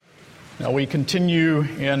Now we continue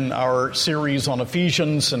in our series on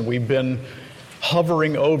Ephesians, and we've been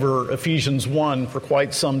hovering over Ephesians 1 for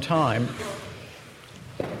quite some time.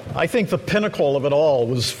 I think the pinnacle of it all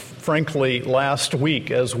was, frankly, last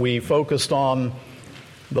week as we focused on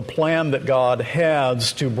the plan that God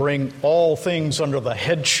has to bring all things under the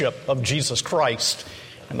headship of Jesus Christ.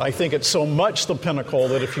 And I think it's so much the pinnacle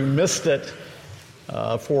that if you missed it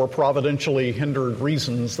for providentially hindered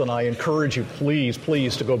reasons, then I encourage you, please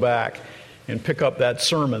to go back and pick up that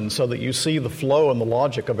sermon so that you see the flow and the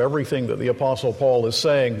logic of everything that the Apostle Paul is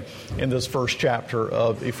saying in this first chapter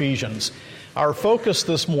of Ephesians. Our focus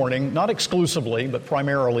this morning, not exclusively, but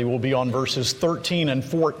primarily, will be on verses 13 and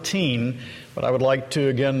 14, but I would like to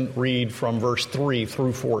again read from verse 3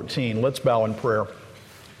 through 14. Let's bow in prayer.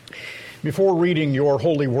 Before reading your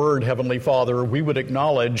holy word, Heavenly Father, we would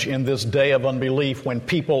acknowledge in this day of unbelief when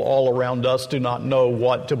people all around us do not know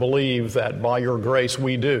what to believe, that by your grace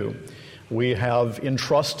we do. We have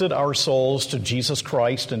entrusted our souls to Jesus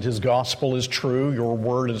Christ, and His gospel is true, your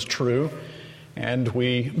word is true, and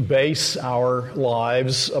we base our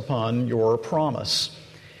lives upon your promise.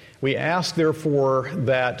 We ask, therefore,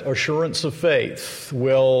 that assurance of faith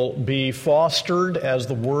will be fostered as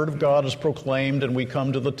the Word of God is proclaimed and we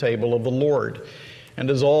come to the table of the Lord.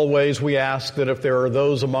 And as always, we ask that if there are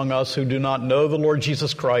those among us who do not know the Lord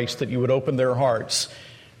Jesus Christ, that you would open their hearts,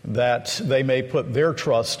 that they may put their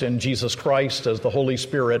trust in Jesus Christ as the Holy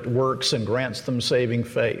Spirit works and grants them saving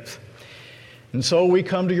faith. And so we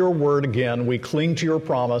come to your word again, we cling to your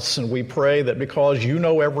promise, and we pray that because you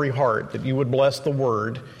know every heart, that you would bless the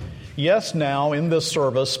word. Yes, now in this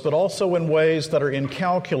service, but also in ways that are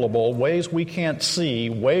incalculable, ways we can't see,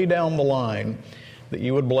 way down the line, that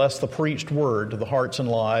you would bless the preached word to the hearts and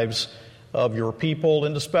lives of your people,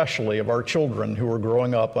 and especially of our children who are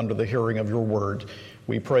growing up under the hearing of your word.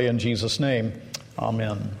 We pray in Jesus' name.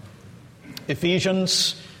 Amen.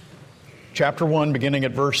 Ephesians chapter 1, beginning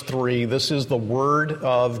at verse 3, this is the word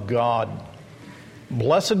of God.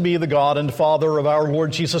 Blessed be the God and Father of our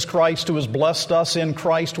Lord Jesus Christ, who has blessed us in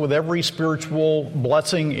Christ with every spiritual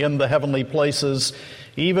blessing in the heavenly places,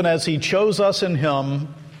 even as He chose us in Him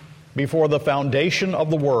before the foundation of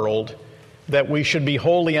the world, that we should be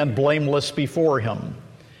holy and blameless before Him.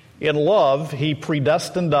 In love, He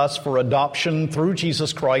predestined us for adoption through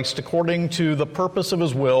Jesus Christ, according to the purpose of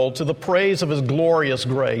His will, to the praise of His glorious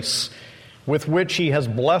grace, with which He has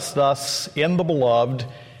blessed us in the Beloved.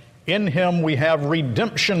 In Him we have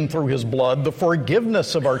redemption through His blood, the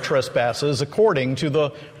forgiveness of our trespasses, according to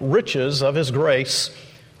the riches of His grace,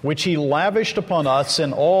 which He lavished upon us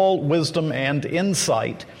in all wisdom and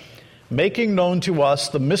insight, making known to us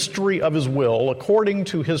the mystery of His will, according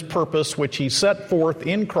to His purpose, which He set forth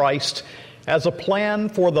in Christ as a plan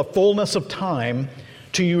for the fullness of time,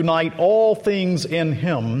 to unite all things in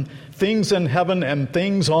Him, things in heaven and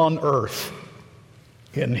things on earth.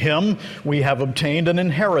 In Him we have obtained an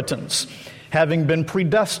inheritance, having been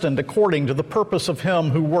predestined according to the purpose of Him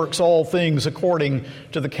who works all things according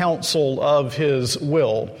to the counsel of His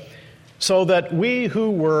will, so that we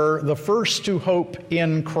who were the first to hope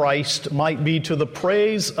in Christ might be to the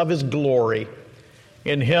praise of His glory.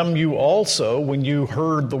 In Him you also, when you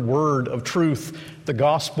heard the word of truth, the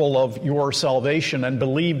gospel of your salvation, and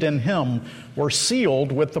believed in Him, were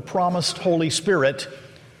sealed with the promised Holy Spirit,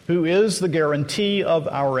 who is the guarantee of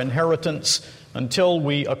our inheritance until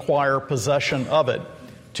we acquire possession of it,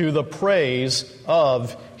 to the praise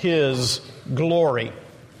of His glory.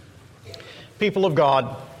 People of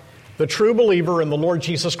God, the true believer in the Lord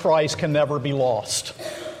Jesus Christ can never be lost.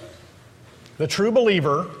 The true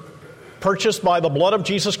believer, purchased by the blood of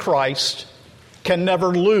Jesus Christ, can never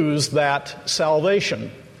lose that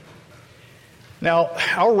salvation. Now,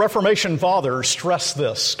 our Reformation fathers stress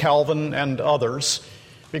this, Calvin and others,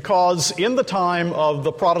 because in the time of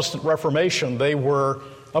the Protestant Reformation, they were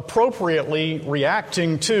appropriately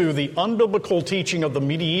reacting to the unbiblical teaching of the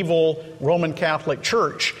medieval Roman Catholic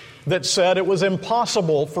Church that said it was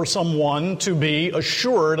impossible for someone to be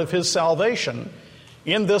assured of his salvation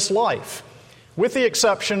in this life, with the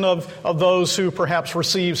exception of those who perhaps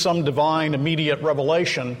received some divine immediate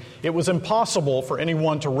revelation. It was impossible for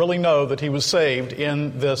anyone to really know that he was saved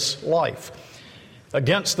in this life.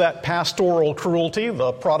 Against that pastoral cruelty,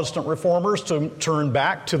 the Protestant reformers turned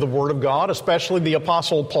back to the Word of God, especially the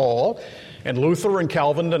Apostle Paul, and Luther and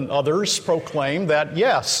Calvin and others proclaimed that,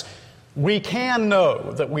 yes, we can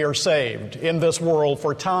know that we are saved in this world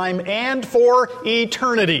for time and for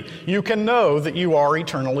eternity. You can know that you are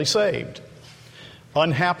eternally saved.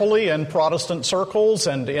 Unhappily, in Protestant circles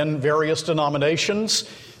and in various denominations,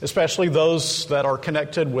 especially those that are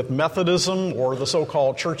connected with Methodism or the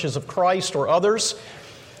so-called Churches of Christ or others,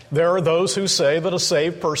 There are those who say that a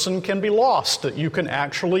saved person can be lost, that you can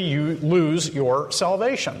actually lose your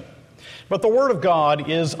salvation. But the Word of God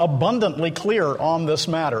is abundantly clear on this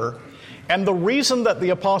matter. And the reason that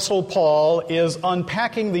the Apostle Paul is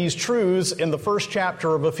unpacking these truths in the first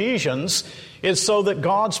chapter of Ephesians is so that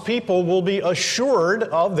God's people will be assured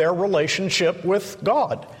of their relationship with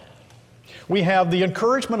God. We have the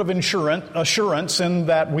encouragement of assurance in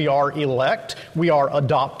that we are elect, we are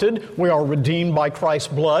adopted, we are redeemed by Christ's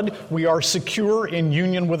blood, we are secure in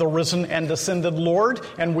union with a risen and ascended Lord,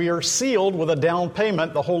 and we are sealed with a down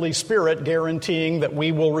payment, the Holy Spirit, guaranteeing that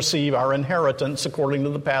we will receive our inheritance according to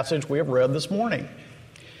the passage we have read this morning.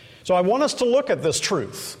 So I want us to look at this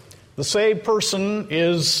truth. The saved person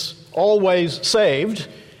is always saved,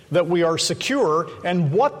 that we are secure,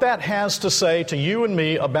 and what that has to say to you and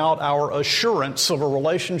me about our assurance of a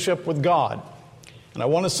relationship with God. And I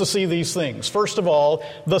want us to see these things. First of all,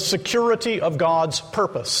 the security of God's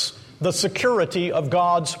purpose. The security of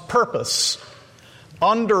God's purpose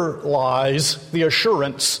underlies the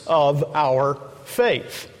assurance of our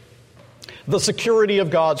faith. The security of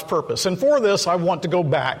God's purpose. And for this, I want to go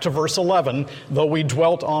back to verse 11, though we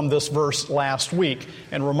dwelt on this verse last week,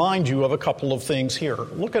 and remind you of a couple of things here.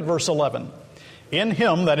 Look at verse 11. In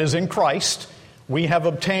Him, that is in Christ, we have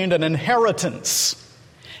obtained an inheritance,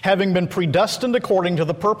 having been predestined according to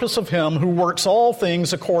the purpose of Him who works all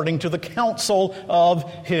things according to the counsel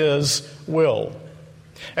of His will.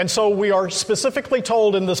 And so we are specifically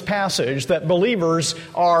told in this passage that believers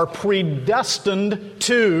are predestined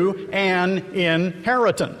to an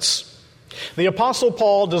inheritance. The Apostle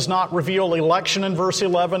Paul does not reveal election in verse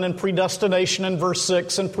 11 and predestination in verse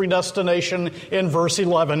 6 and predestination in verse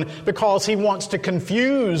 11 because he wants to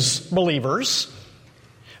confuse believers.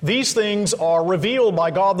 These things are revealed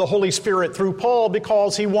by God the Holy Spirit through Paul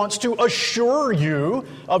because he wants to assure you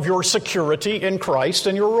of your security in Christ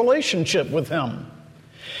and your relationship with Him.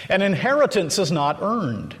 An inheritance is not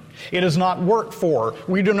earned. It is not worked for.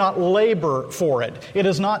 We do not labor for it. It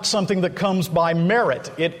is not something that comes by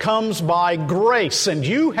merit. It comes by grace, and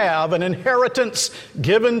you have an inheritance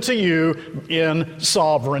given to you in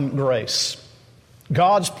sovereign grace.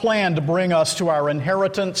 God's plan to bring us to our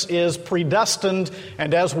inheritance is predestined,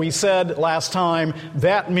 and as we said last time,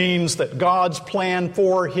 that means that God's plan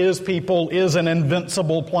for His people is an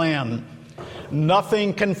invincible plan.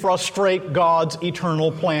 Nothing can frustrate God's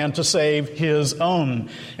eternal plan to save His own.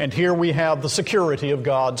 And here we have the security of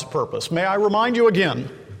God's purpose. May I remind you again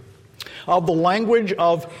of the language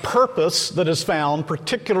of purpose that is found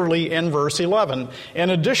particularly in verse 11. In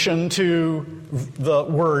addition to the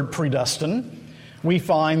word predestined, we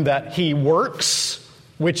find that He works,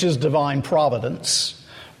 which is divine providence.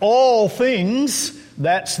 All things,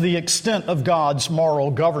 that's the extent of God's moral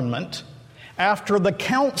government. After the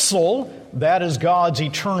counsel, that is God's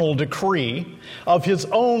eternal decree, of His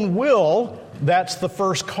own will, that's the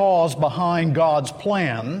first cause behind God's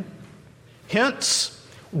plan. Hence,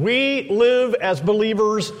 we live as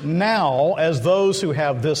believers now as those who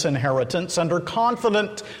have this inheritance and are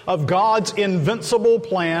confident of God's invincible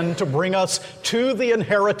plan to bring us to the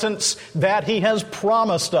inheritance that He has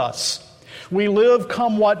promised us. We live,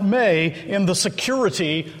 come what may, in the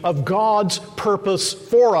security of God's purpose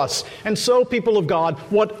for us. And so, people of God,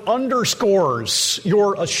 what underscores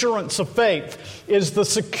your assurance of faith is the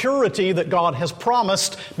security that God has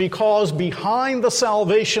promised, because behind the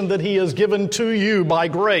salvation that He has given to you by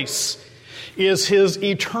grace is His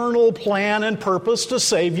eternal plan and purpose to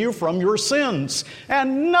save you from your sins.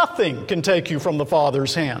 And nothing can take you from the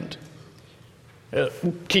Father's hand.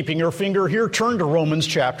 Keeping your finger here, turn to Romans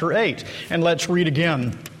chapter 8, and let's read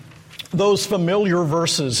again those familiar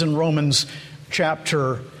verses in Romans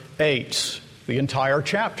chapter 8. The entire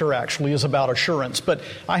chapter actually is about assurance, but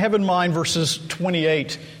I have in mind verses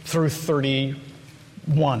 28 through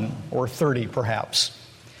 31, or 30 perhaps.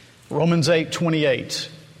 Romans 8:28.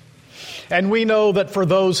 And we know that for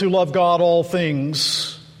those who love God, all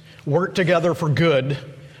things work together for good,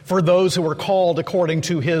 for those who are called according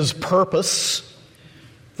to His purpose.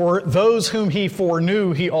 For those whom He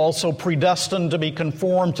foreknew, He also predestined to be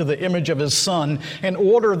conformed to the image of His Son, in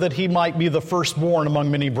order that He might be the firstborn among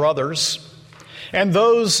many brothers. And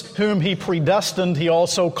those whom He predestined, He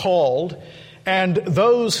also called. And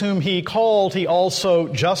those whom He called, He also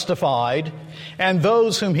justified. And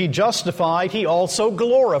those whom He justified, He also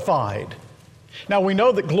glorified. Now, we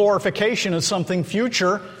know that glorification is something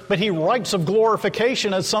future, but He writes of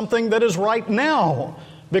glorification as something that is right now,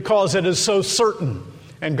 because it is so certain.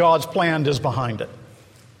 And God's plan is behind it.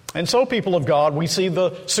 And so, people of God, we see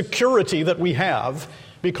the security that we have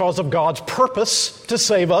because of God's purpose to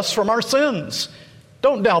save us from our sins.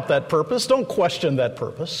 Don't doubt that purpose. Don't question that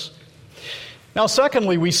purpose. Now,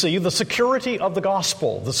 secondly, we see the security of the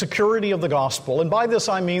gospel, the security of the gospel. And by this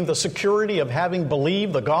I mean the security of having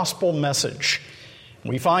believed the gospel message.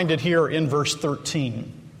 We find it here in verse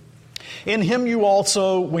 13. In him you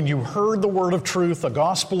also, when you heard the word of truth, the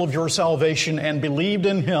gospel of your salvation, and believed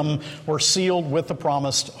in him, were sealed with the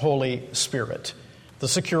promised Holy Spirit. The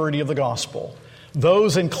security of the gospel.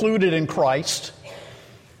 Those included in Christ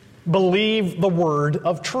believe the word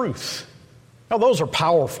of truth. Now, those are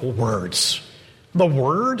powerful words. The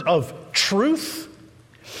word of truth?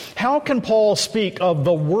 How can Paul speak of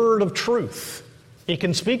the word of truth? He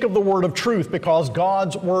can speak of the word of truth because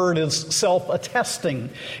God's word is self-attesting.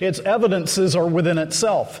 Its evidences are within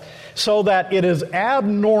itself, so that it is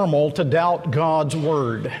abnormal to doubt God's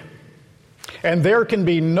word. And there can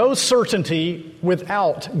be no certainty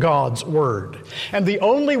without God's word. And the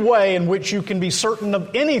only way in which you can be certain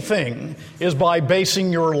of anything is by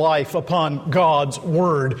basing your life upon God's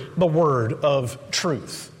word, the word of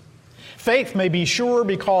truth. Faith may be sure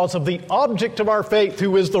because of the object of our faith,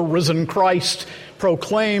 who is the risen Christ,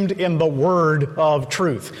 proclaimed in the word of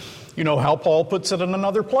truth. You know how Paul puts it in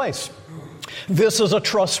another place. This is a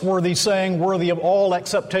trustworthy saying, worthy of all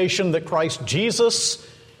acceptation, that Christ Jesus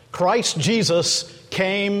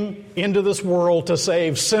came into this world to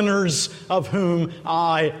save sinners, of whom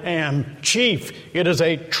I am chief. It is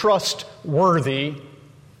a trustworthy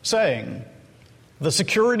saying. The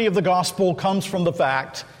security of the gospel comes from the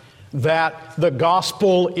fact that the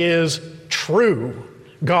gospel is true.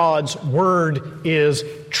 God's word is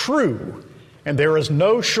true. And there is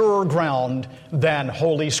no surer ground than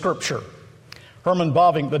Holy Scripture. Herman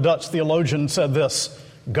Bavinck, the Dutch theologian, said this: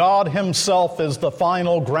 God himself is the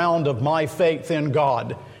final ground of my faith in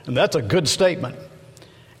God. And that's a good statement.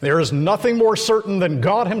 There is nothing more certain than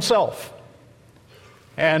God himself.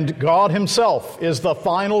 And God himself is the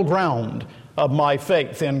final ground of my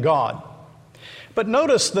faith in God. But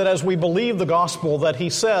notice that as we believe the gospel, that he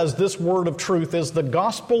says this word of truth is the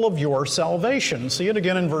gospel of your salvation. See it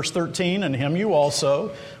again in verse 13, in him you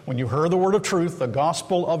also, when you heard the word of truth, the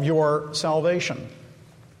gospel of your salvation.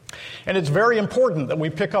 And it's very important that we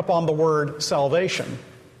pick up on the word salvation.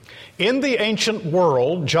 In the ancient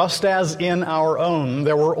world, just as in our own,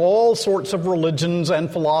 there were all sorts of religions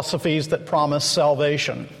and philosophies that promised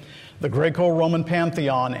salvation. The Greco-Roman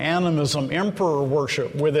pantheon, animism, emperor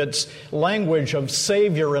worship with its language of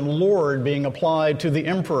Savior and Lord being applied to the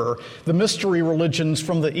emperor, the mystery religions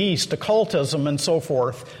from the East, occultism and so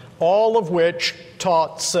forth, all of which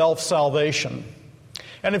taught self-salvation.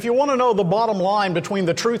 And if you want to know the bottom line between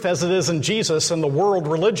the truth as it is in Jesus and the world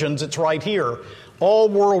religions, it's right here. All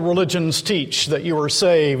world religions teach that you are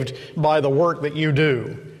saved by the work that you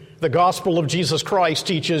do. The gospel of Jesus Christ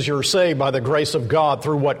teaches you're saved by the grace of God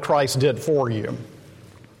through what Christ did for you.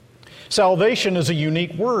 Salvation is a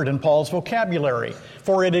unique word in Paul's vocabulary,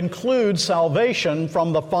 for it includes salvation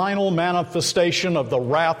from the final manifestation of the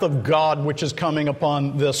wrath of God which is coming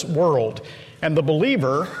upon this world. And the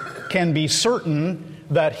believer can be certain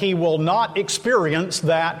that he will not experience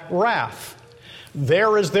that wrath.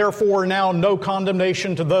 There is therefore now no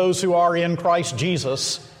condemnation to those who are in Christ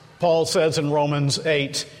Jesus, Paul says in Romans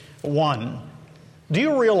 8:1. Do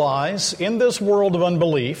you realize in this world of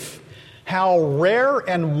unbelief how rare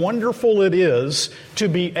and wonderful it is to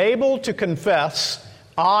be able to confess,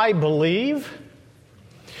 I believe?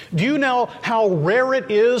 Do you know how rare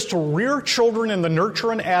it is to rear children in the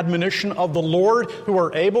nurture and admonition of the Lord who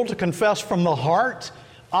are able to confess from the heart,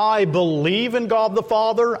 I believe in God the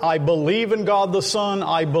Father, I believe in God the Son,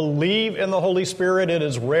 I believe in the Holy Spirit? It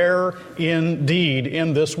is rare indeed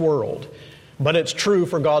in this world. But it's true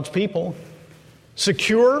for God's people.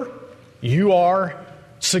 Secure, you are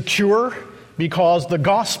secure because the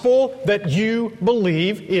gospel that you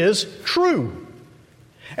believe is true.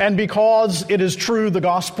 And because it is true, the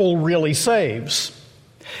gospel really saves.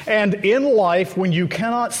 And in life, when you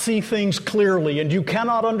cannot see things clearly and you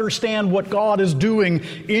cannot understand what God is doing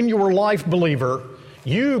in your life, believer,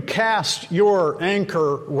 you cast your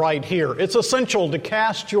anchor right here. It's essential to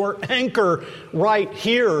cast your anchor right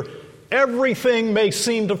here. Everything may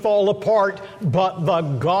seem to fall apart, but the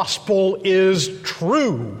gospel is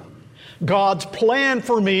true. God's plan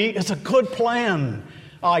for me is a good plan.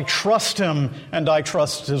 I trust Him and I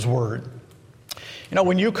trust His Word. You know,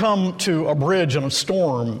 when you come to a bridge in a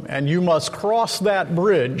storm and you must cross that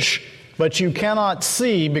bridge, but you cannot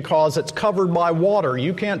see because it's covered by water,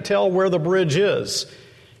 you can't tell where the bridge is.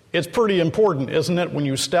 It's pretty important, isn't it, when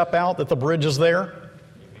you step out that the bridge is there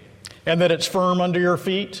and that it's firm under your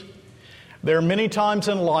feet? There are many times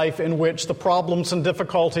in life in which the problems and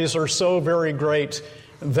difficulties are so very great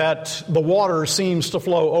that the water seems to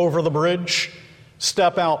flow over the bridge,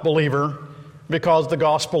 step out, believer, because the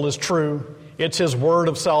gospel is true. It's His word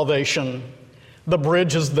of salvation. The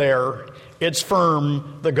bridge is there. It's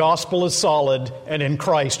firm. The gospel is solid. And in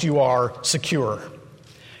Christ you are secure.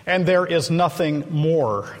 And there is nothing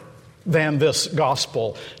more than this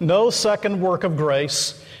gospel. No second work of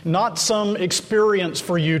grace, not some experience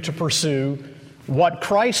for you to pursue. What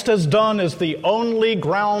Christ has done is the only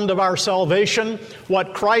ground of our salvation.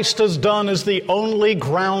 What Christ has done is the only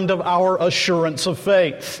ground of our assurance of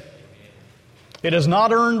faith. It is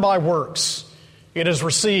not earned by works. It is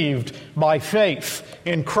received by faith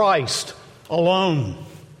in Christ alone.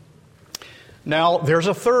 Now, there's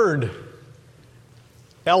a third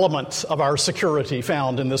element of our security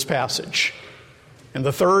found in this passage. And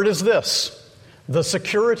the third is this: the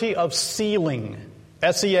security of sealing.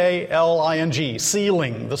 S-E-A-L-I-N-G,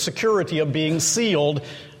 sealing, the security of being sealed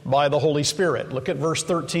by the Holy Spirit. Look at verse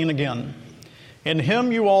 13 again. In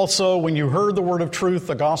Him you also, when you heard the word of truth,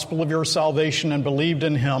 the gospel of your salvation, and believed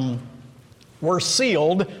in Him, were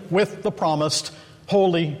sealed with the promised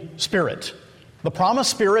Holy Spirit. The promised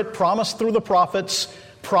Spirit, promised through the prophets,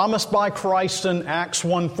 promised by Christ in Acts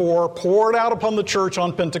 1:4, poured out upon the church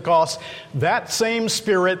on Pentecost, that same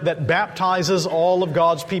Spirit that baptizes all of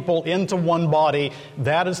God's people into one body,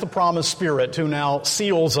 that is the promised Spirit who now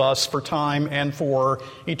seals us for time and for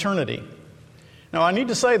eternity. Now, I need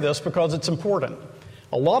to say this because it's important.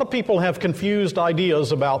 A lot of people have confused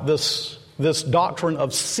ideas about this doctrine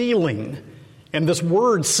of sealing and this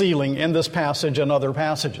word sealing in this passage and other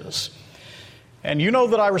passages. And you know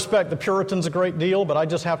that I respect the Puritans a great deal, but I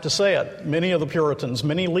just have to say it. Many of the Puritans,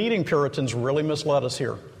 many leading Puritans really misled us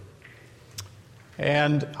here.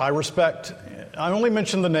 And I only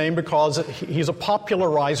mention the name because he's a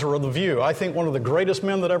popularizer of the view. I think one of the greatest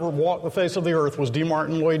men that ever walked the face of the earth was D.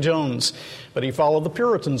 Martin Lloyd-Jones, but he followed the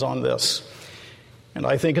Puritans on this. And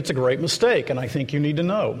I think it's a great mistake, and I think you need to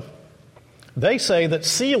know. They say that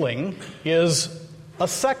sealing is a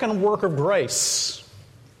second work of grace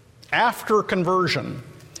after conversion.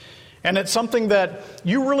 And it's something that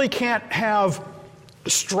you really can't have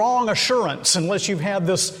strong assurance unless you've had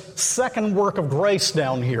this second work of grace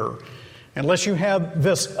down here, unless you have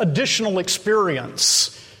this additional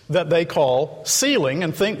experience that they call sealing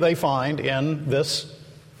and think they find in this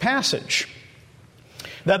passage.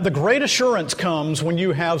 That the great assurance comes when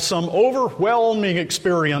you have some overwhelming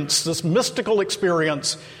experience, this mystical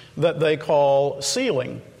experience that they call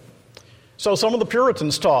sealing. So some of the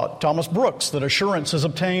Puritans taught, Thomas Brooks, that assurance is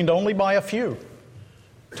obtained only by a few.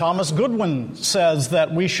 Thomas Goodwin says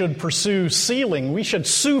that we should pursue sealing. We should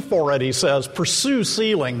sue for it, he says, pursue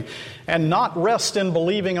sealing, and not rest in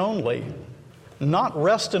believing only. Not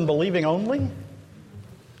rest in believing only?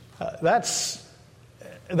 That's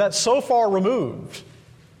so far removed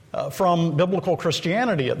from biblical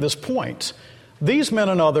Christianity at this point. These men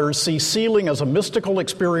and others see sealing as a mystical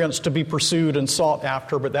experience to be pursued and sought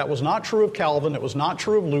after, but that was not true of Calvin, it was not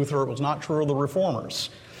true of Luther, it was not true of the Reformers.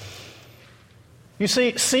 You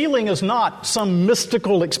see, sealing is not some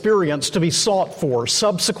mystical experience to be sought for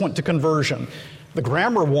subsequent to conversion. The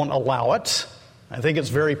grammar won't allow it. I think it's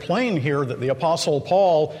very plain here that the Apostle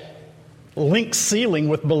Paul links sealing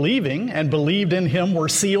with believing, and believed in Him were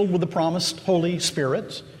sealed with the promised Holy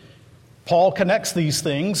Spirit. Paul connects these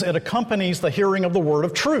things. It accompanies the hearing of the word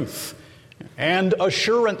of truth. And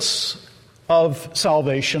assurance of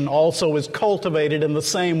salvation also is cultivated in the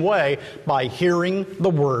same way by hearing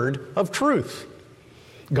the word of truth.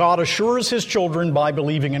 God assures His children by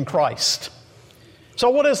believing in Christ.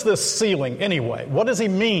 So what is this sealing anyway? What does He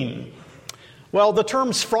mean? Well, the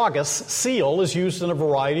term sphragus, seal, is used in a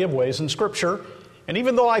variety of ways in Scripture. And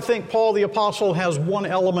even though I think Paul the Apostle has one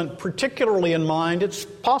element particularly in mind, it's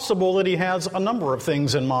possible that he has a number of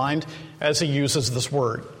things in mind as he uses this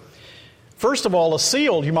word. First of all, a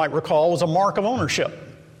seal, you might recall, was a mark of ownership.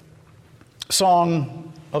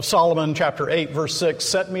 Song of Solomon, chapter 8, verse 6,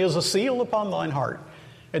 set me as a seal upon thine heart.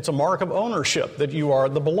 It's a mark of ownership that you are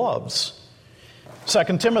the beloveds.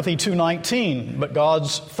 2 Timothy 2:19, but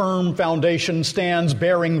God's firm foundation stands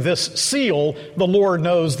bearing this seal, the Lord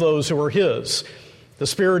knows those who are His. The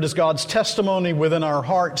Spirit is God's testimony within our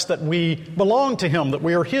hearts that we belong to Him, that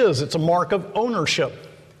we are His. It's a mark of ownership.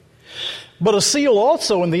 But a seal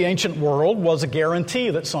also in the ancient world was a guarantee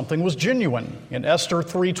that something was genuine. In Esther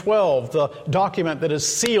 3:12, the document that is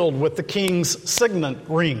sealed with the king's signet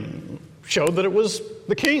ring showed that it was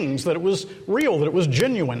the king's, that it was real, that it was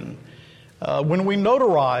genuine. When we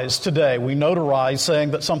notarize today, we notarize saying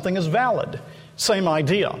that something is valid. Same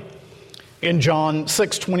idea. In John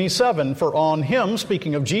 6:27, for on Him,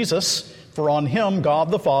 speaking of Jesus, For on him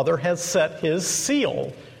God the Father has set his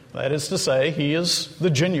seal. That is to say, he is the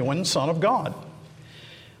genuine Son of God.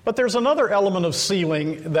 But there's another element of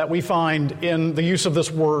sealing that we find in the use of this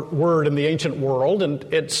word in the ancient world, and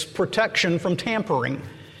it's protection from tampering.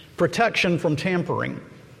 Protection from tampering.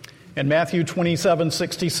 In Matthew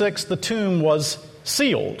 27:66, the tomb was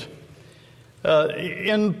sealed.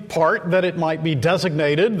 In part that it might be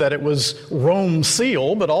designated that it was Rome's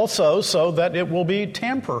seal, but also so that it will be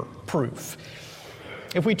tamper-proof.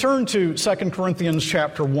 If we turn to 2 Corinthians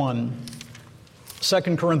chapter 1, 2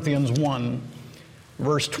 Corinthians 1,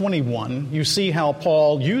 verse 21, you see how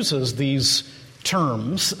Paul uses these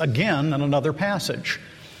terms again in another passage.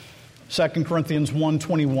 2 Corinthians 1,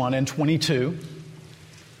 21 and 22.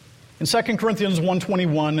 In 2 Corinthians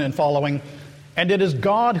 1:21 and following, and it is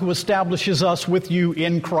God who establishes us with you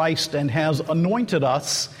in Christ and has anointed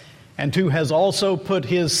us, and who has also put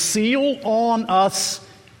his seal on us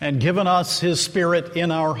and given us his Spirit in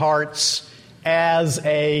our hearts as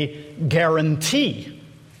a guarantee.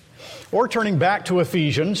 Or turning back to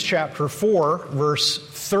Ephesians chapter 4, verse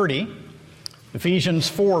 30. Ephesians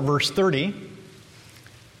 4, verse 30.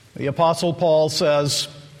 The Apostle Paul says,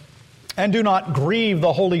 and do not grieve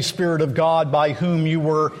the Holy Spirit of God, by whom you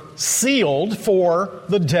were sealed for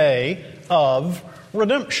the day of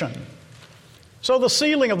redemption. So the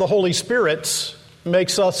sealing of the Holy Spirit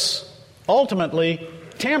makes us ultimately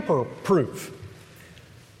tamper-proof.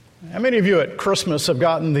 How many of you at Christmas have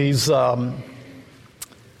gotten these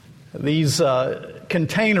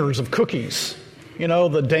containers of cookies? You know,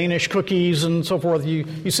 the Danish cookies and so forth.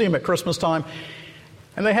 You see them at Christmas time.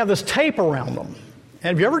 And they have this tape around them. And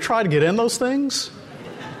have you ever tried to get in those things?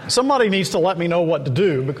 Somebody needs to let me know what to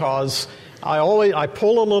do, because I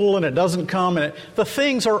pull a little and it doesn't come. And the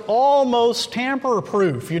things are almost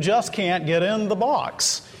tamper-proof. You just can't get in the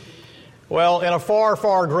box. Well, in a far,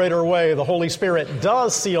 far greater way, the Holy Spirit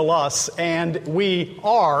does seal us, and we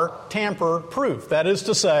are tamper-proof. That is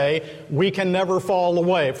to say, we can never fall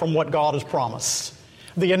away from what God has promised.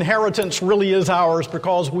 The inheritance really is ours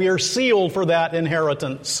because we are sealed for that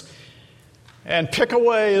inheritance. And pick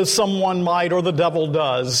away as someone might or the devil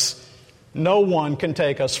does, no one can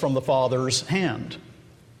take us from the Father's hand.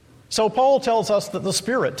 So Paul tells us that the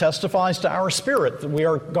Spirit testifies to our spirit that we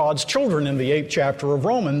are God's children in the 8th chapter of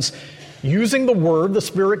Romans. Using the Word, the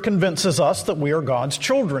Spirit convinces us that we are God's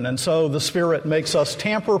children. And so the Spirit makes us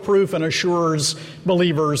tamper-proof and assures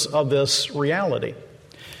believers of this reality.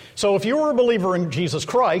 So if you are a believer in Jesus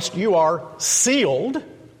Christ, you are sealed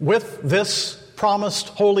with this promised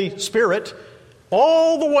Holy Spirit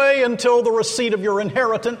all the way until the receipt of your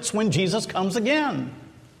inheritance when Jesus comes again.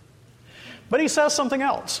 But he says something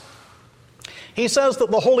else. He says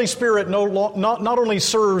that the Holy Spirit not only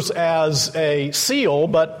serves as a seal,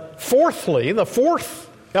 but fourthly, the fourth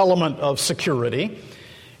element of security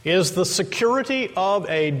is the security of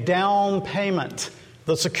a down payment.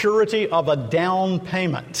 The security of a down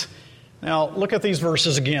payment. Now, look at these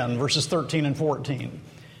verses again, verses 13 and 14.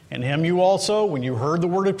 In him you also, when you heard the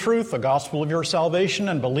word of truth, the gospel of your salvation,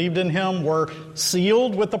 and believed in him, were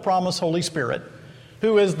sealed with the promised Holy Spirit,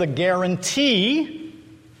 who is the guarantee,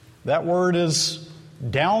 that word is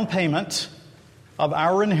down payment, of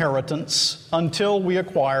our inheritance until we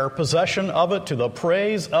acquire possession of it to the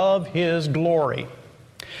praise of his glory.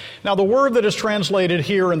 Now, the word that is translated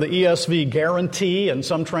here in the ESV, guarantee, and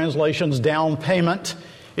some translations, down payment,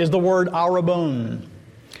 is the word arabon.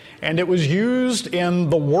 And it was used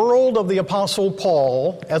in the world of the Apostle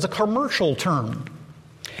Paul as a commercial term.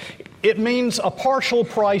 It means a partial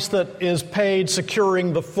price that is paid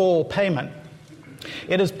securing the full payment.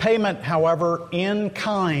 It is payment, however, in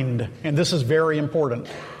kind, and this is very important.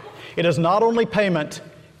 It is not only payment,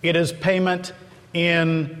 it is payment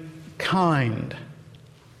in kind.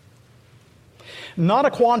 Not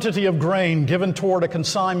a quantity of grain given toward a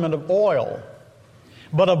consignment of oil,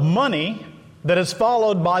 but of money that is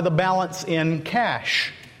followed by the balance in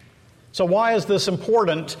cash. So why is this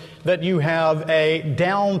important that you have a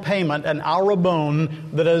down payment, an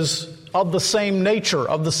arabon, that is of the same nature,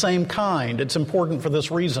 of the same kind? It's important for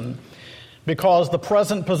this reason. Because the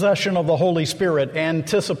present possession of the Holy Spirit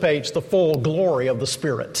anticipates the full glory of the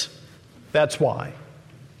Spirit. That's why.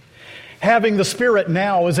 Having the Spirit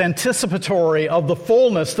now is anticipatory of the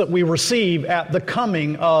fullness that we receive at the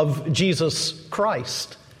coming of Jesus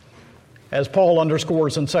Christ. As Paul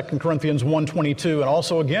underscores in 2 Corinthians 1:22 and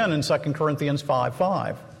also again in 2 Corinthians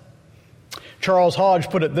 5:5. Charles Hodge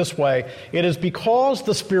put it this way: it is because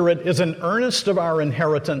the Spirit is an earnest of our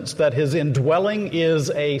inheritance that his indwelling is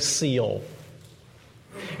a seal.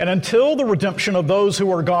 And until the redemption of those who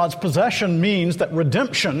are God's possession means that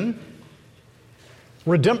redemption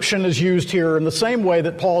Redemption is used here in the same way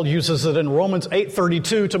that Paul uses it in Romans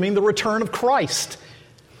 8:32 to mean the return of Christ.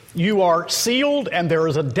 You are sealed, and there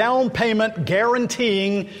is a down payment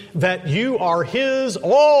guaranteeing that you are His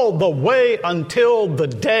all the way until the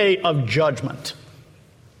day of judgment.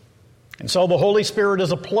 And so the Holy Spirit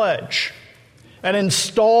is a pledge, an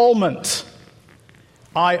installment.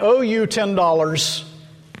 I owe you $10,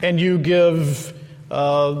 and you give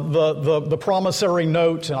the promissory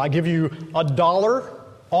note, and I give you $1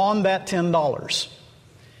 on that $10.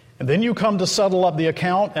 And then you come to settle up the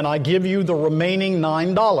account, and I give you the remaining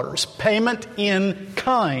 $9, payment in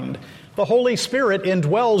kind. The Holy Spirit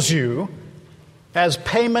indwells you as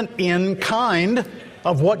payment in kind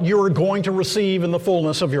of what you're going to receive in the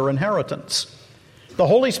fullness of your inheritance. The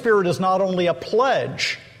Holy Spirit is not only a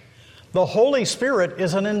pledge, the Holy Spirit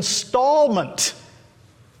is an installment.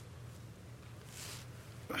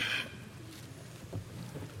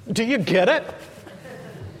 Do you get it?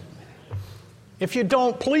 If you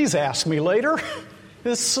don't, please ask me later.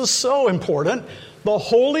 This is so important. The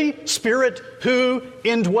Holy Spirit who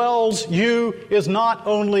indwells you is not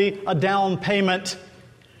only a down payment,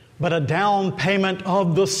 but a down payment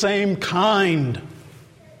of the same kind.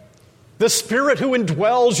 The Spirit who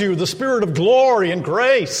indwells you, the Spirit of glory and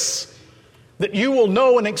grace, that you will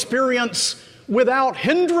know and experience without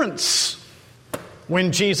hindrance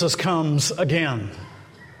when Jesus comes again.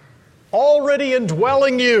 Already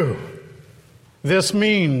indwelling you. This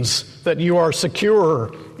means that you are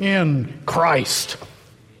secure in Christ.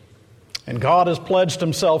 And God has pledged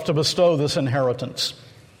Himself to bestow this inheritance.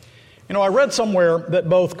 You know, I read somewhere that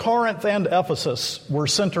both Corinth and Ephesus were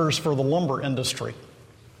centers for the lumber industry.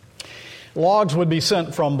 Logs would be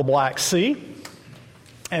sent from the Black Sea,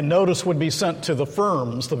 and notice would be sent to the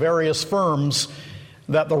firms, the various firms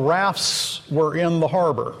that the rafts were in the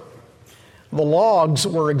harbor. The logs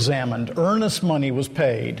were examined, earnest money was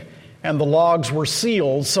paid, and the logs were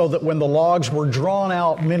sealed so that when the logs were drawn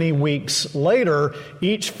out many weeks later,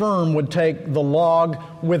 each firm would take the log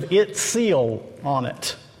with its seal on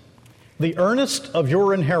it. The earnest of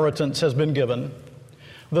your inheritance has been given.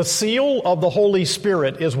 The seal of the Holy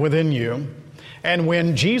Spirit is within you. And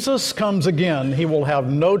when Jesus comes again, He will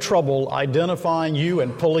have no trouble identifying you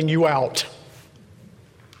and pulling you out.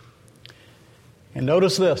 And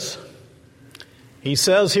notice this. He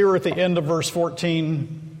says here at the end of verse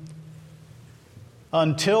 14,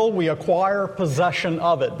 until we acquire possession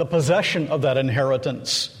of it, the possession of that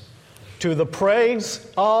inheritance, to the praise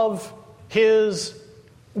of His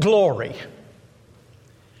glory.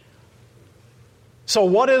 So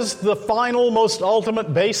what is the final, most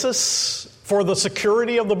ultimate basis for the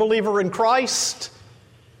security of the believer in Christ?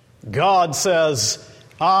 God says,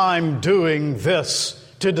 I'm doing this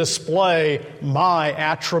to display my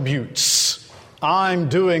attributes. I'm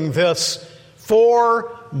doing this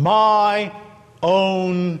for my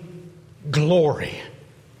own glory.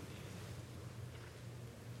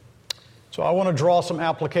 So I want to draw some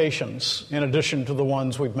applications in addition to the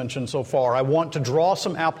ones we've mentioned so far. I want to draw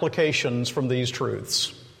some applications from these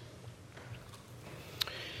truths.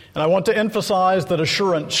 And I want to emphasize that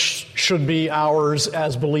assurance should be ours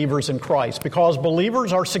as believers in Christ. Because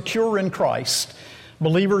believers are secure in Christ,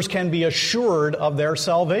 believers can be assured of their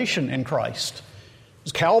salvation in Christ.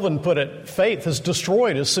 As Calvin put it, faith is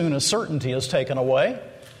destroyed as soon as certainty is taken away.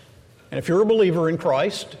 And if you're a believer in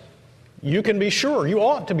Christ, you can be sure, you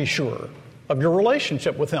ought to be sure of your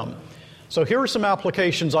relationship with Him. So here are some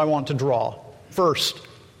applications I want to draw. First,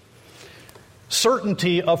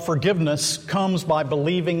 certainty of forgiveness comes by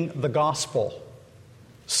believing the gospel.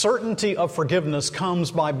 Certainty of forgiveness comes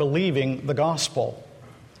by believing the gospel.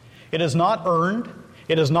 It is not earned.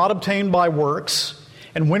 It is not obtained by works.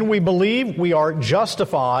 And when we believe, we are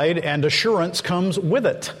justified, and assurance comes with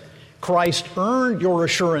it. Christ earned your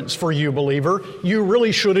assurance for you, believer. You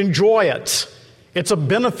really should enjoy it. It's a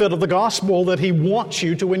benefit of the gospel that He wants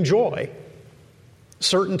you to enjoy.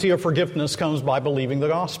 Certainty of forgiveness comes by believing the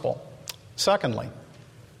gospel. Secondly,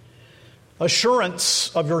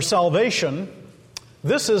 assurance of your salvation.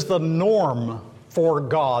 This is the norm for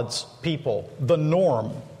God's people, the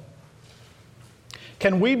norm.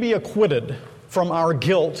 Can we be acquitted from our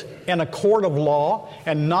guilt in a court of law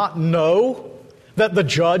and not know that the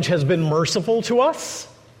judge has been merciful to us?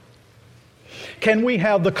 Can we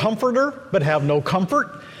have the comforter but have no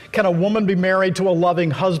comfort? Can a woman be married to a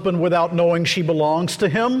loving husband without knowing she belongs to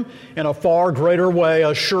him? In a far greater way,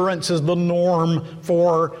 assurance is the norm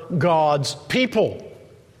for God's people.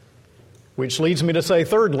 Which leads me to say,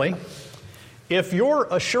 thirdly, if your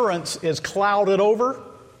assurance is clouded over,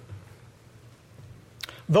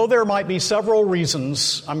 though there might be several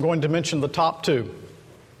reasons, I'm going to mention the top two.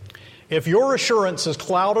 If your assurance is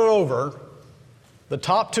clouded over, the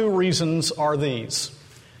top two reasons are these.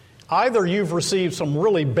 Either you've received some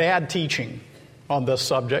really bad teaching on this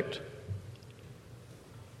subject.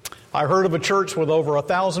 I heard of a church with over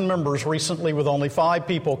 1,000 members recently with only 5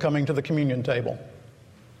 people coming to the communion table.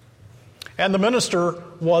 And the minister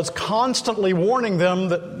was constantly warning them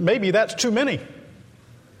that maybe that's too many.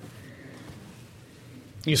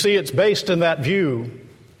 You see, it's based in that view,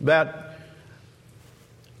 that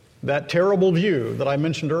terrible view that I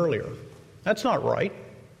mentioned earlier. That's not right.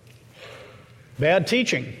 Bad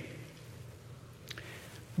teaching.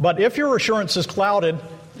 But if your assurance is clouded,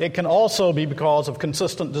 it can also be because of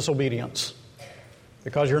consistent disobedience.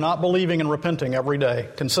 Because you're not believing and repenting every day.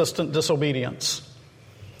 Consistent disobedience.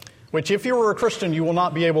 Which if you were a Christian, you will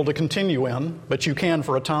not be able to continue in, but you can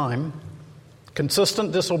for a time.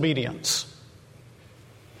 Consistent disobedience.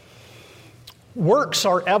 Works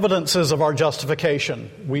are evidences of our justification.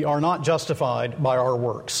 We are not justified by our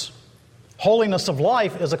works. Holiness of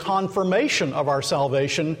life is a confirmation of our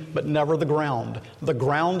salvation, but never the ground. The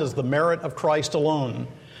ground is the merit of Christ alone.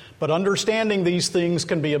 But understanding these things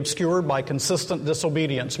can be obscured by consistent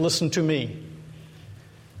disobedience. Listen to me.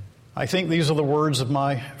 I think these are the words of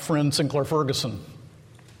my friend Sinclair Ferguson.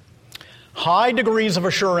 High degrees of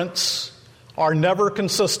assurance are never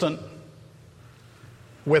consistent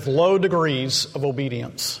with low degrees of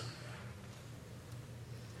obedience.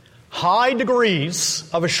 High degrees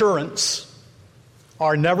of assurance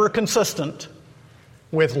are never consistent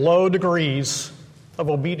with low degrees of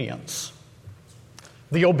obedience.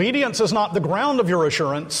 The obedience is not the ground of your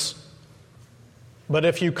assurance, but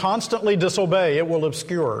if you constantly disobey, it will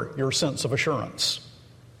obscure your sense of assurance.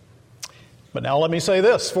 But now let me say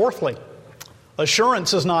this, fourthly,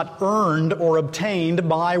 assurance is not earned or obtained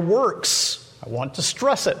by works. I want to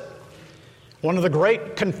stress it. One of the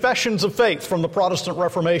great confessions of faith from the Protestant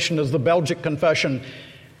Reformation is the Belgic Confession,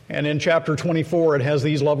 and in chapter 24 it has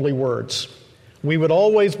these lovely words. We would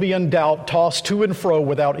always be in doubt, tossed to and fro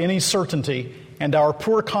without any certainty, and our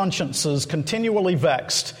poor consciences continually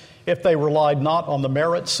vexed if they relied not on the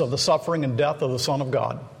merits of the suffering and death of the Son of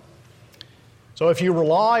God. So if you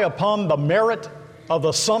rely upon the merit of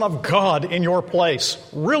the Son of God in your place,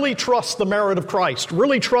 really trust the merit of Christ,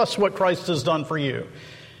 really trust what Christ has done for you,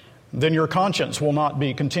 then your conscience will not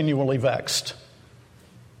be continually vexed.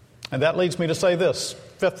 And that leads me to say this,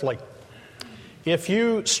 fifthly, if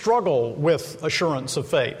you struggle with assurance of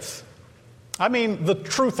faith, I mean the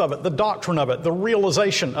truth of it, the doctrine of it, the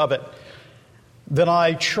realization of it, then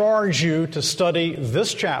I charge you to study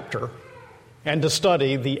this chapter and to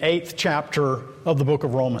study the 8th chapter of the book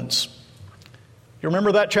of Romans. You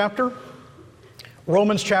remember that chapter?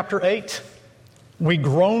 Romans chapter 8. We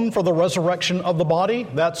groan for the resurrection of the body.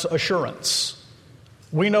 That's assurance.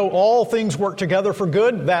 We know all things work together for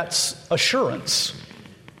good. That's assurance.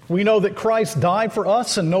 We know that Christ died for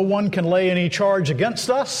us and no one can lay any charge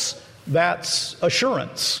against us. That's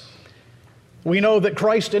assurance. We know that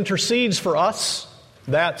Christ intercedes for us.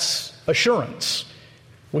 That's assurance.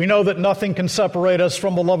 We know that nothing can separate us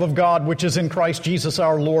from the love of God which is in Christ Jesus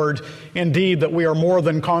our Lord. Indeed, that we are more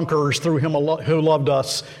than conquerors through Him who loved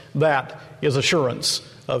us. That is assurance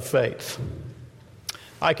of faith.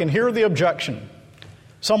 I can hear the objection.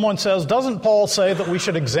 Someone says, doesn't Paul say that we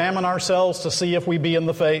should examine ourselves to see if we be in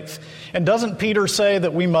the faith? And doesn't Peter say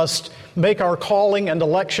that we must make our calling and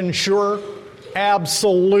election sure?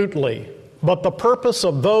 Absolutely. But the purpose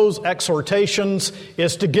of those exhortations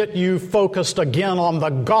is to get you focused again on the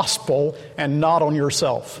gospel and not on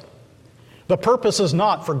yourself. The purpose is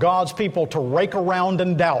not for God's people to rake around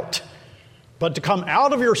in doubt, but to come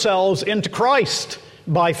out of yourselves into Christ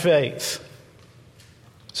by faith.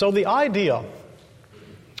 So the idea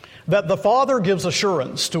that the Father gives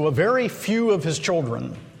assurance to a very few of His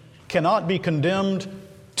children cannot be condemned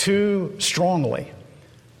too strongly.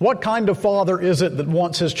 What kind of father is it that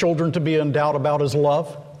wants his children to be in doubt about his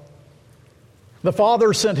love? The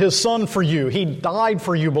Father sent His Son for you. He died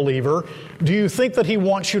for you, believer. Do you think that He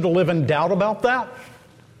wants you to live in doubt about that?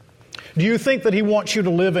 Do you think that He wants you to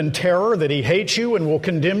live in terror, that He hates you and will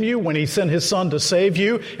condemn you when He sent His Son to save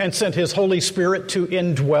you and sent His Holy Spirit to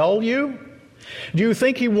indwell you? Do you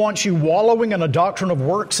think He wants you wallowing in a doctrine of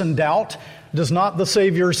works and doubt? Does not the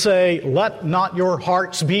Savior say, let not your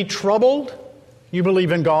hearts be troubled? You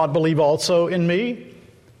believe in God, believe also in me.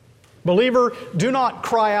 Believer, do not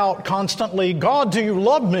cry out constantly, God, do you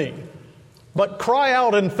love me? But cry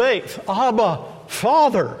out in faith, Abba,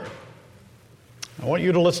 Father. I want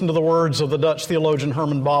you to listen to the words of the Dutch theologian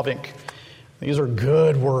Herman Bavinck. These are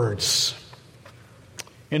good words.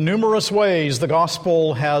 In numerous ways, the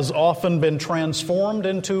gospel has often been transformed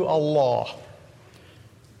into a law.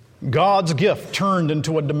 God's gift turned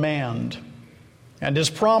into a demand, and His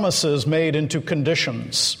promises made into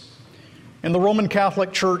conditions. In the Roman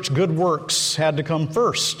Catholic Church, good works had to come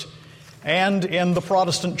first, and in the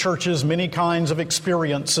Protestant churches, many kinds of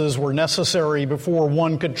experiences were necessary before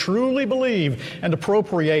one could truly believe and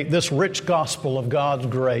appropriate this rich gospel of God's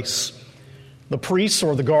grace. The priests,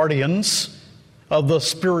 or the guardians of the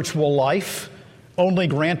spiritual life, only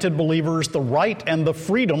granted believers the right and the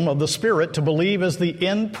freedom of the Spirit to believe as the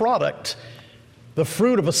end product, the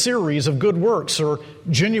fruit of a series of good works or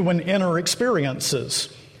genuine inner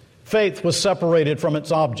experiences. Faith was separated from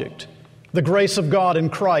its object, the grace of God in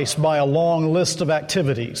Christ, by a long list of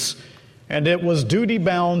activities, and it was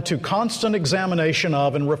duty-bound to constant examination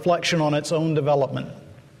of and reflection on its own development.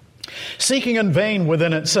 Seeking in vain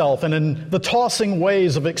within itself and in the tossing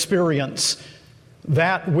ways of experience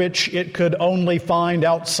that which it could only find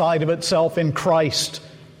outside of itself in Christ,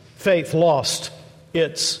 faith lost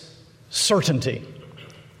its certainty.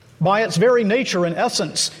 By its very nature and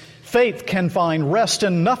essence, faith can find rest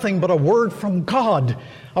in nothing but a word from God,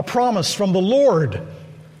 a promise from the Lord.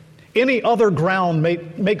 Any other ground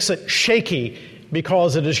makes it shaky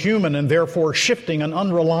because it is human and therefore shifting and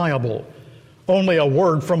unreliable. Only a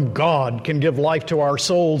word from God can give life to our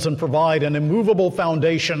souls and provide an immovable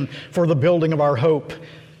foundation for the building of our hope.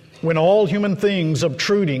 When all human things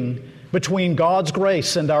obtruding between God's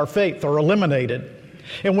grace and our faith are eliminated,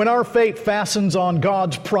 and when our faith fastens on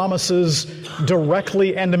God's promises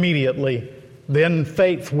directly and immediately, then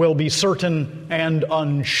faith will be certain and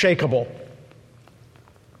unshakable.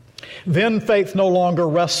 Then faith no longer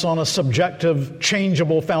rests on a subjective,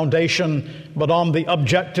 changeable foundation, but on the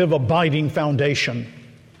objective, abiding foundation.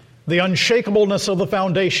 The unshakableness of the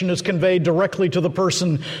foundation is conveyed directly to the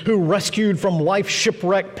person who, rescued from life's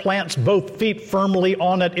shipwreck, plants both feet firmly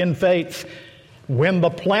on it in faith. When the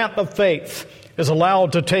plant of faith is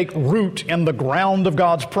allowed to take root in the ground of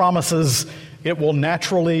God's promises, it will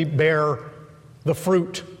naturally bear the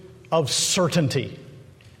fruit of certainty.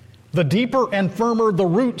 The deeper and firmer the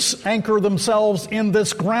roots anchor themselves in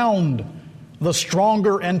this ground, the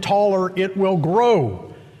stronger and taller it will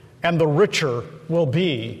grow, and the richer will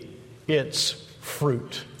be its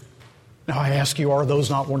fruit. Now I ask you, are those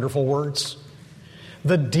not wonderful words?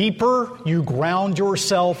 The deeper you ground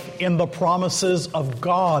yourself in the promises of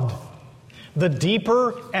God, the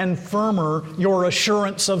deeper and firmer your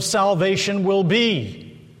assurance of salvation will be.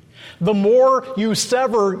 The more you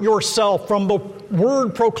sever yourself from the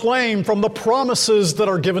word proclaimed, from the promises that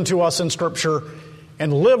are given to us in Scripture,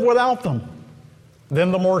 and live without them,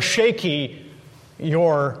 then the more shaky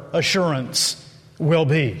your assurance will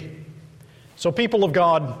be. So, people of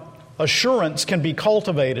God, assurance can be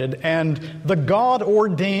cultivated, and the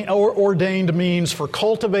God-ordained means for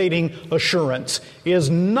cultivating assurance is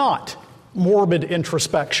not morbid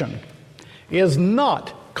introspection, is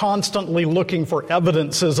not constantly looking for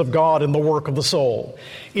evidences of God in the work of the soul,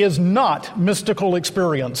 is not mystical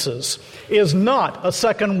experiences, is not a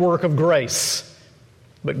second work of grace.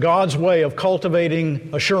 But God's way of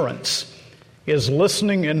cultivating assurance is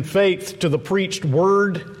listening in faith to the preached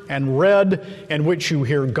word and read, in which you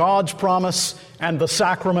hear God's promise, and the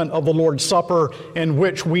sacrament of the Lord's Supper, in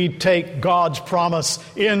which we take God's promise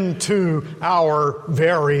into our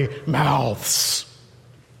very mouths.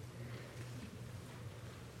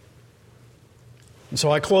 And so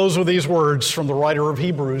I close with these words from the writer of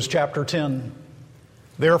Hebrews, chapter 10.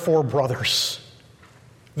 Therefore, brothers,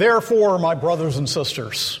 therefore, my brothers and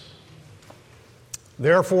sisters,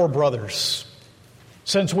 therefore, brothers,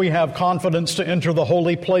 since we have confidence to enter the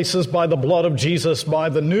holy places by the blood of Jesus, by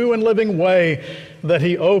the new and living way that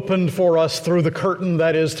He opened for us through the curtain,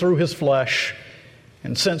 that is, through His flesh,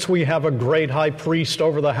 and since we have a great high priest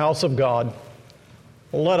over the house of God,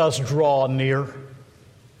 let us draw near.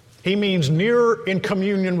 He means near in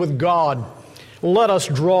communion with God. Let us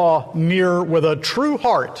draw near with a true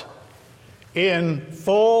heart in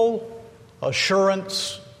full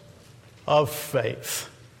assurance of faith.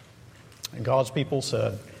 And God's people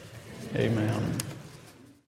said, Amen.